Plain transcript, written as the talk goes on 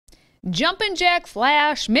Jumpin' Jack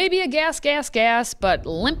Flash, maybe a gas, but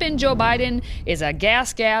limpin' Joe Biden is a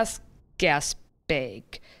gas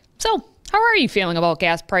bag. So, how are you feeling about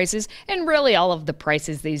gas prices and really all of the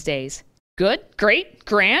prices these days? Good? Great?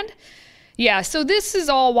 Grand? Yeah, so this is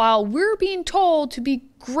all while we're being told to be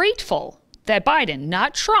grateful that Biden,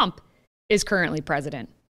 not Trump, is currently president.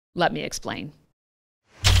 Let me explain.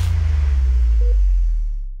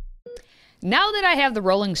 Now that I have the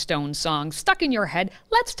Rolling Stones song stuck in your head,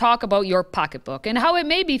 let's talk about your pocketbook and how it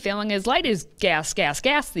may be feeling as light as gas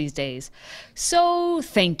these days. So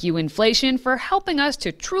thank you, inflation, for helping us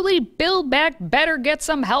to truly build back better, get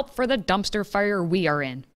some help for the dumpster fire we are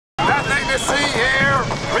in. Nothing to see here,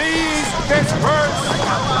 please disperse.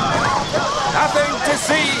 Nothing to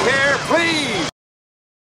see here, please.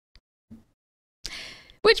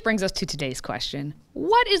 Which brings us to today's question.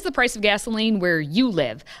 What is the price of gasoline where you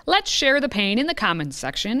live? Let's share the pain in the comments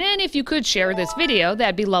section, and if you could share this video,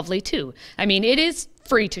 that'd be lovely too. I mean, it is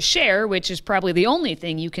free to share, which is probably the only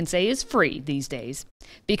thing you can say is free these days.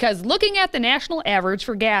 Because looking at the national average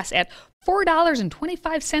for gas at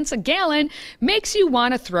 $4.25 a gallon makes you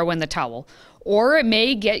want to throw in the towel. Or it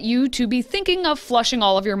may get you to be thinking of flushing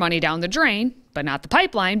all of your money down the drain, but not the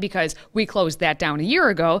pipeline because we closed that down a year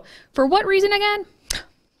ago. For what reason again?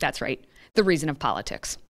 That's right, the reason of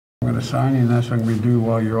politics. I'm going to sign you, and that's what we do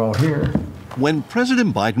while you're all here. When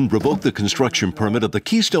President Biden revoked the construction permit of the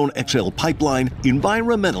Keystone XL pipeline,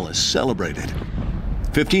 environmentalists celebrated.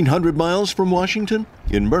 1,500 miles from Washington,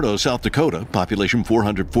 in Murdo, South Dakota, population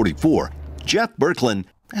 444, Jeff Berklin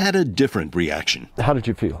had a different reaction. How did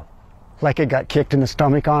you feel? Like it got kicked in the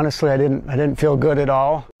stomach, honestly. I didn't feel good at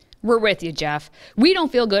all. We're with you, Jeff. We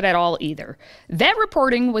don't feel good at all either. That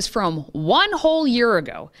reporting was from 1 whole year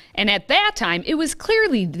ago, and at that time, it was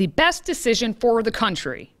clearly the best decision for the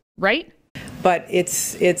country, right? But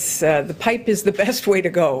the pipe is the best way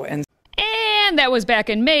to go. And that was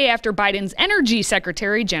back in May after Biden's Energy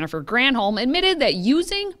Secretary, Jennifer Granholm, admitted that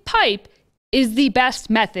using pipe is the best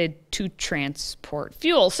method to transport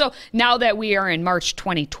fuel. So now that we are in March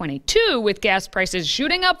 2022 with gas prices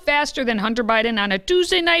shooting up faster than Hunter Biden on a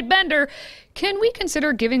Tuesday night bender, can we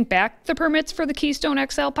consider giving back the permits for the Keystone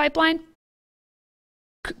XL pipeline?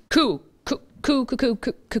 The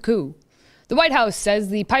White House says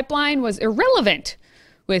the pipeline was irrelevant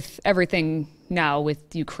with everything now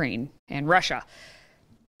with Ukraine and Russia.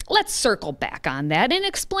 Let's circle back on that and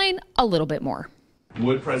explain a little bit more.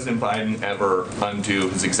 Would President Biden ever undo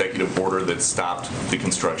his executive order that stopped the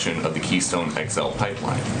construction of the Keystone XL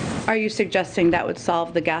pipeline? Are you suggesting that would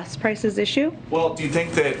solve the gas prices issue? Well, do you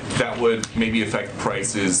think that that would maybe affect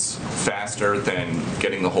prices faster than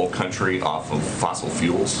getting the whole country off of fossil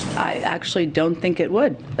fuels? I actually don't think it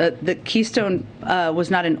would. The Keystone was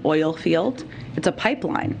not an oil field. It's a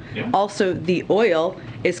pipeline. Yeah. Also, the oil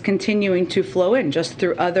is continuing to flow in just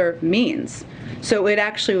through other means. So it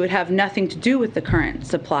actually would have nothing to do with the current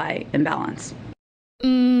supply imbalance.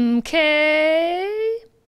 Okay.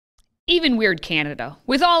 Even weird Canada,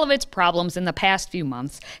 with all of its problems in the past few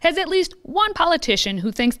months, has at least one politician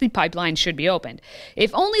who thinks the pipeline should be opened. If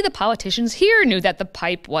only the politicians here knew that the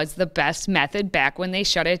pipe was the best method back when they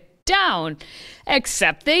shut it down.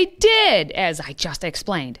 Except they did, as I just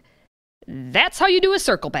explained. That's how you do a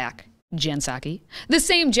circle back. Jen Psaki. The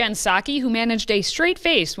same Jen Psaki who managed a straight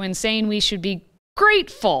face when saying we should be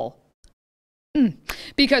grateful.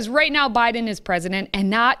 Because right now Biden is president and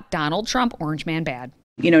not Donald Trump, Orange Man bad.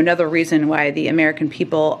 You know, another reason why the American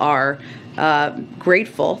people are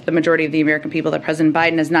grateful, the majority of the American people, that President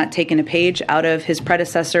Biden has not taken a page out of his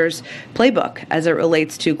predecessor's playbook as it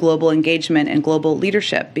relates to global engagement and global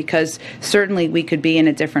leadership, because certainly we could be in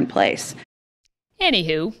a different place.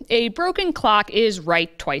 Anywho, a broken clock is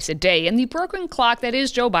right twice a day, and the broken clock that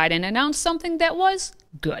is Joe Biden announced something that was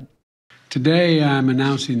good. Today, I'm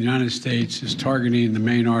announcing the United States is targeting the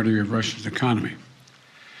main artery of Russia's economy.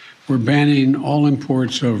 We're banning all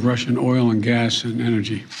imports of Russian oil and gas and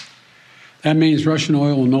energy. That means Russian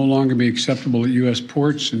oil will no longer be acceptable at U.S.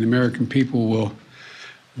 ports, and the American people will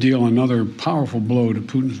deal another powerful blow to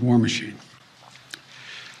Putin's war machine.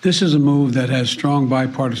 This is a move that has strong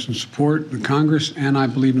bipartisan support in the Congress and, I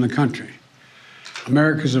believe, in the country.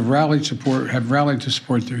 Americans have rallied to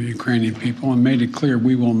support their Ukrainian people and made it clear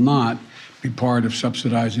we will not be part of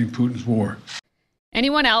subsidizing Putin's war.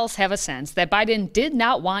 Anyone else have a sense that Biden did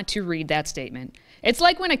not want to read that statement? It's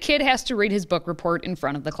like when a kid has to read his book report in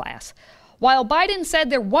front of the class. While Biden said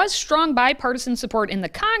there was strong bipartisan support in the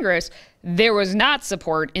Congress, there was not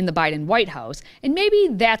support in the Biden White House. And maybe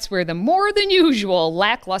that's where the more than usual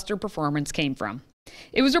lackluster performance came from.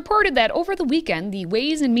 It was reported that over the weekend, the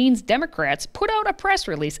Ways and Means Democrats put out a press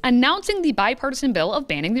release announcing the bipartisan bill of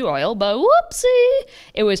banning the oil, but whoopsie,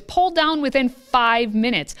 it was pulled down within 5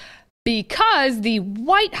 minutes because the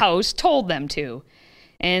White House told them to.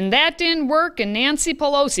 And that didn't work, and Nancy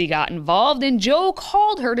Pelosi got involved, and Joe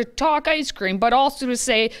called her to talk ice cream, but also to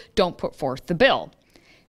say, don't put forth the bill.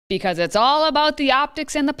 Because it's all about the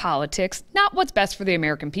optics and the politics, not what's best for the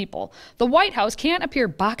American people. The White House can't appear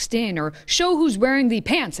boxed in or show who's wearing the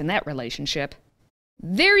pants in that relationship.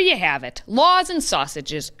 There you have it. Laws and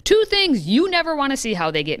sausages. Two things you never want to see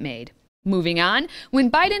how they get made. Moving on,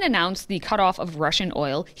 when Biden announced the cutoff of Russian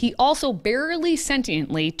oil, he also barely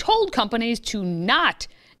sentiently told companies to not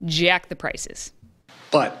jack the prices.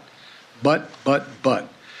 But,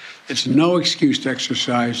 it's no excuse to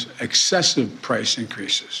exercise excessive price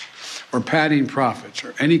increases or padding profits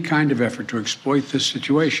or any kind of effort to exploit this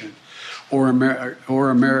situation or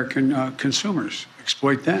American consumers,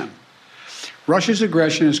 exploit them. Russia's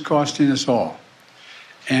aggression is costing us all,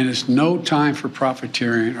 and it's no time for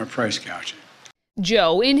profiteering or price gouging.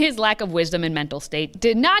 Joe, in his lack of wisdom and mental state,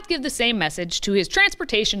 did not give the same message to his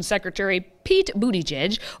transportation secretary, Pete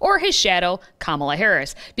Buttigieg, or his shadow, Kamala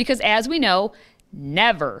Harris, because as we know,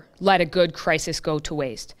 never let a good crisis go to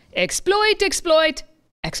waste. Exploit, exploit,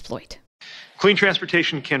 exploit. Clean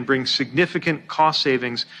transportation can bring significant cost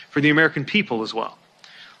savings for the American people as well.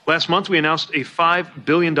 Last month, we announced a $5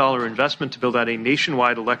 billion investment to build out a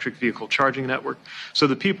nationwide electric vehicle charging network so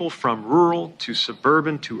that people from rural to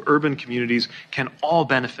suburban to urban communities can all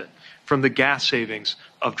benefit from the gas savings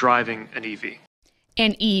of driving an EV.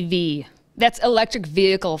 An EV. That's electric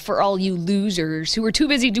vehicle for all you losers who are too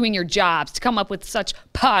busy doing your jobs to come up with such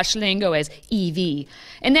posh lingo as EV.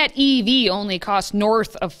 And that EV only costs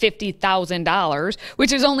north of $50,000,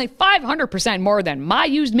 which is only 500% more than my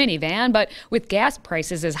used minivan, but with gas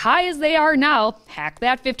prices as high as they are now, heck,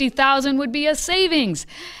 that $50,000 would be a savings.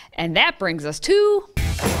 And that brings us to...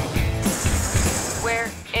 Where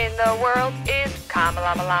in the world is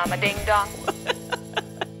Kama-Lama-Lama Ding Dong?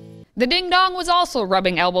 The Ding Dong was also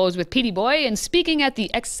rubbing elbows with Petey Boy and speaking at the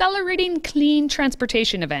Accelerating Clean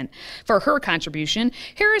Transportation event. For her contribution,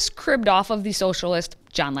 Harris cribbed off of the socialist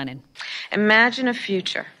John Lennon. Imagine a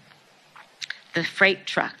future. The freight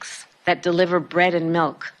trucks that deliver bread and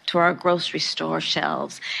milk to our grocery store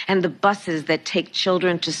shelves, and the buses that take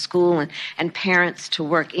children to school and parents to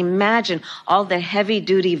work. Imagine all the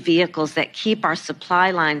heavy-duty vehicles that keep our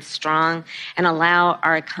supply lines strong and allow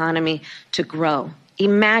our economy to grow.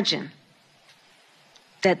 Imagine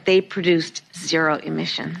that they produced zero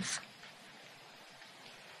emissions.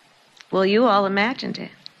 Well, you all imagined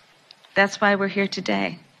it. That's why we're here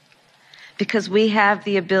today. Because we have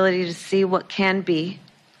the ability to see what can be,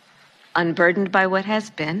 unburdened by what has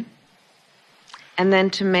been, and then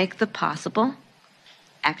to make the possible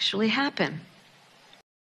actually happen.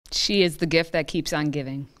 She is the gift that keeps on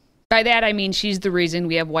giving. By that, I mean she's the reason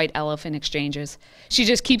we have white elephant exchanges. She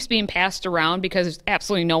just keeps being passed around because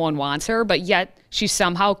absolutely no one wants her, but yet she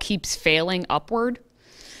somehow keeps failing upward.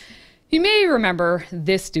 You may remember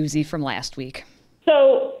this doozy from last week.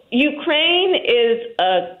 So Ukraine is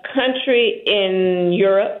a country in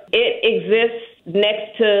Europe. It exists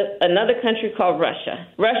next to another country called Russia.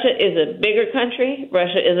 Russia is a bigger country.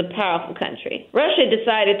 Russia is a powerful country. Russia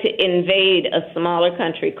decided to invade a smaller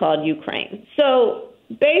country called Ukraine. So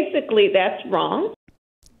basically, that's wrong.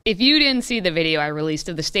 If you didn't see the video I released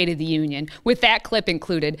of the State of the Union, with that clip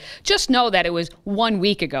included, just know that it was 1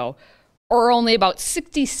 week ago, or only about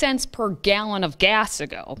 60 cents per gallon of gas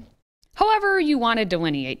ago. However you want to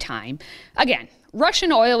delineate time. Again,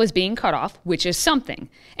 Russian oil is being cut off, which is something.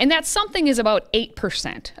 And that something is about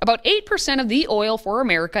 8%. About 8% of the oil for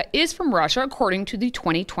America is from Russia, according to the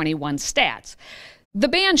 2021 stats. The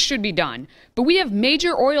ban should be done, but we have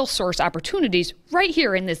major oil source opportunities right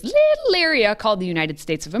here in this little area called the United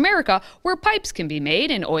States of America, where pipes can be made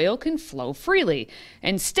and oil can flow freely.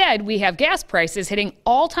 Instead, we have gas prices hitting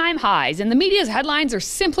all-time highs, and the media's headlines are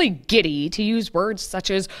simply giddy, to use words such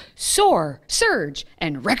as soar, surge,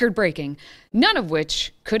 and record-breaking, none of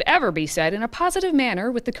which could ever be said in a positive manner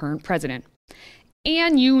with the current president.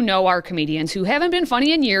 And you know our comedians who haven't been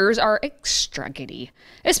funny in years are extra giddy.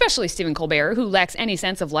 Especially Stephen Colbert, who lacks any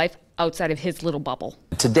sense of life outside of his little bubble.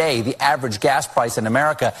 Today, the average gas price in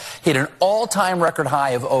America hit an all-time record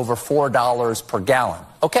high of over $4 per gallon.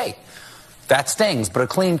 Okay, that stings, but a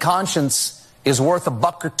clean conscience is worth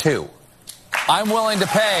 $1 or $2. I'm willing to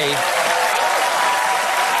pay.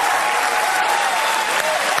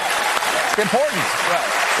 It's important.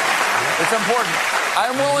 It's important.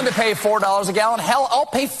 I'm willing to pay $4 a gallon. Hell, I'll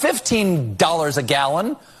pay $15 a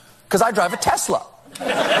gallon because I drive a Tesla.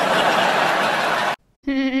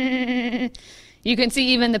 You can see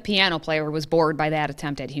even the piano player was bored by that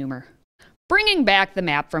attempt at humor. Bringing back the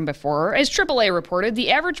map from before, as AAA reported,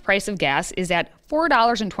 the average price of gas is at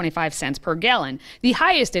 $4.25 per gallon, the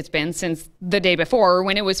highest it's been since the day before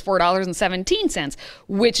when it was $4.17,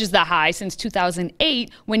 which is the high since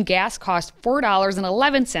 2008 when gas cost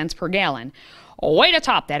 $4.11 per gallon. Way to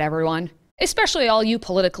top that, everyone. Especially all you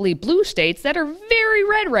politically blue states that are very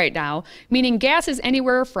red right now, meaning gas is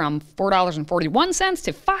anywhere from $4.41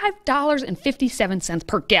 to $5.57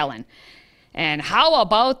 per gallon. And how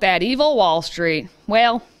about that evil Wall Street?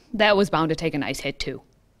 Well, that was bound to take a nice hit too.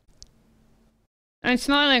 I'm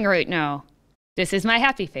smiling right now. This is my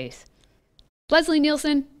happy face. Leslie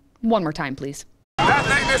Nielsen, one more time, please.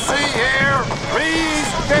 Nothing to see here. Please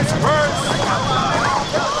disperse.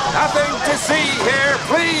 Nothing to see here.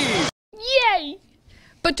 Please. Yay!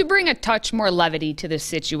 But to bring a touch more levity to this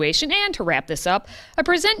situation and to wrap this up, I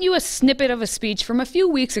present you a snippet of a speech from a few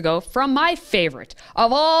weeks ago from my favorite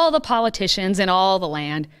of all the politicians in all the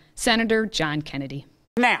land, Senator John Kennedy.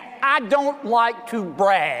 Now, I don't like to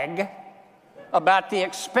brag about the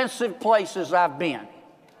expensive places I've been,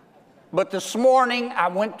 but this morning I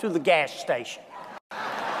went to the gas station.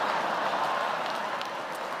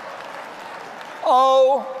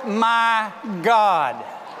 Oh my God.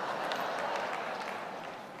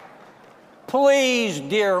 Please,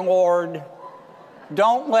 dear Lord,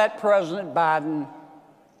 don't let President Biden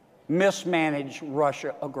mismanage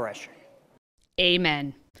Russia aggression.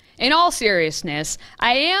 Amen. In all seriousness,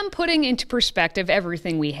 I am putting into perspective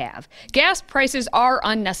everything we have. Gas prices are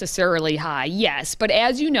unnecessarily high, yes, but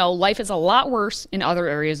as you know, life is a lot worse in other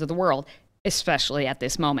areas of the world, especially at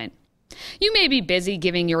this moment. You may be busy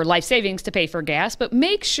giving your life savings to pay for gas, but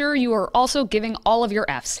make sure you are also giving all of your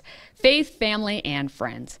F's, faith, family, and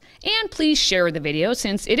friends. And please share the video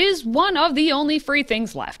since it is one of the only free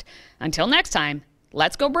things left. Until next time,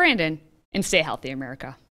 let's go Brandon, and stay healthy,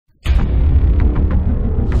 America.